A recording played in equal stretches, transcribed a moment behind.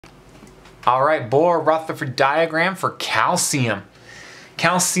All right, Bohr-Rutherford diagram for calcium.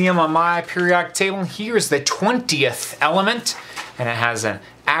 Calcium on my periodic table here is the 20th element, and it has an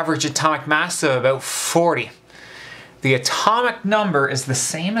average atomic mass of about 40. The atomic number is the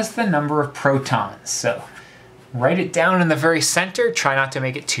same as the number of protons, so write it down in the very center. Try not to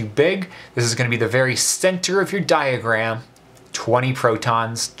make it too big. This is going to be the very center of your diagram. 20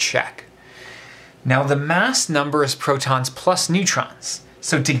 protons, check. Now the mass number is protons plus neutrons.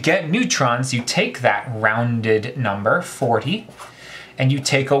 So to get neutrons, you take that rounded number, 40, and you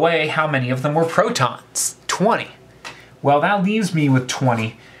take away how many of them were protons, 20. Well, that leaves me with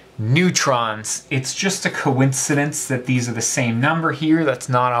 20 neutrons. It's just a coincidence that these are the same number here. That's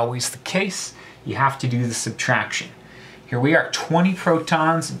not always the case. You have to do the subtraction. Here we are, 20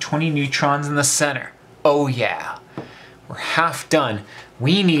 protons and 20 neutrons in the center. Oh yeah, we're half done.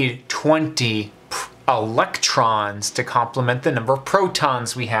 We need 20 electrons to complement the number of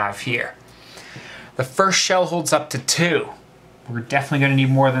protons we have here. The first shell holds up to 2. We're definitely going to need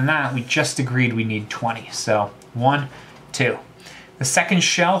more than that. We just agreed we need 20. So 1, 2. The second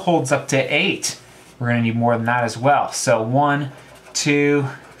shell holds up to 8. We're going to need more than that as well. So 1, 2,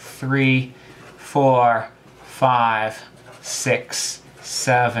 3, 4, 5, 6,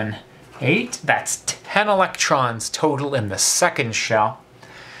 7, 8. That's 10 electrons total in the second shell.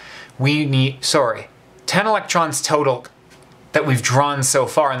 We need, 10 electrons total that we've drawn so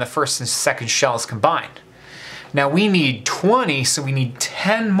far in the first and second shells combined. Now we need 20, so we need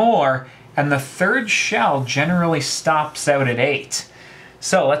 10 more, and the third shell generally stops out at 8.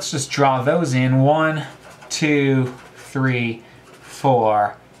 So let's just draw those in. 1, 2, 3,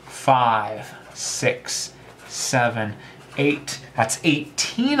 4, 5, 6, 7, 8. That's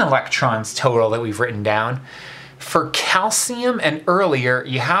 18 electrons total that we've written down. For calcium and earlier,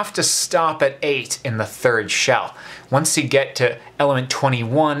 you have to stop at 8 in the third shell. Once you get to element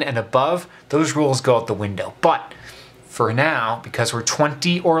 21 and above, those rules go out the window. But for now, because we're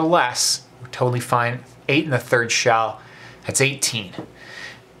 20 or less, we're totally fine. 8 in the third shell, that's 18.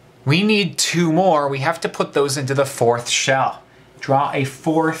 We need 2 more. We have to put those into the fourth shell. Draw a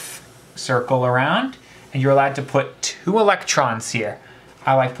fourth circle around, and you're allowed to put 2 electrons here.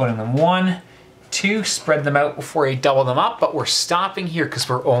 I like putting them 1, 2, spread them out before you double them up, but we're stopping here because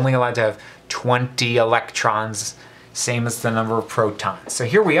we're only allowed to have 20 electrons, same as the number of protons. So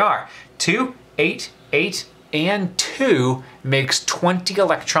here we are, 2, 8, 8, and 2 makes 20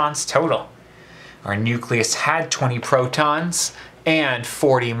 electrons total. Our nucleus had 20 protons, and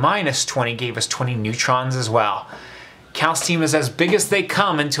 40 minus 20 gave us 20 neutrons as well. Calcium is as big as they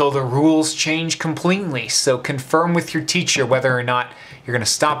come until the rules change completely, so confirm with your teacher whether or not you're going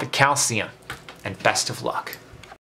to stop at calcium. And best of luck.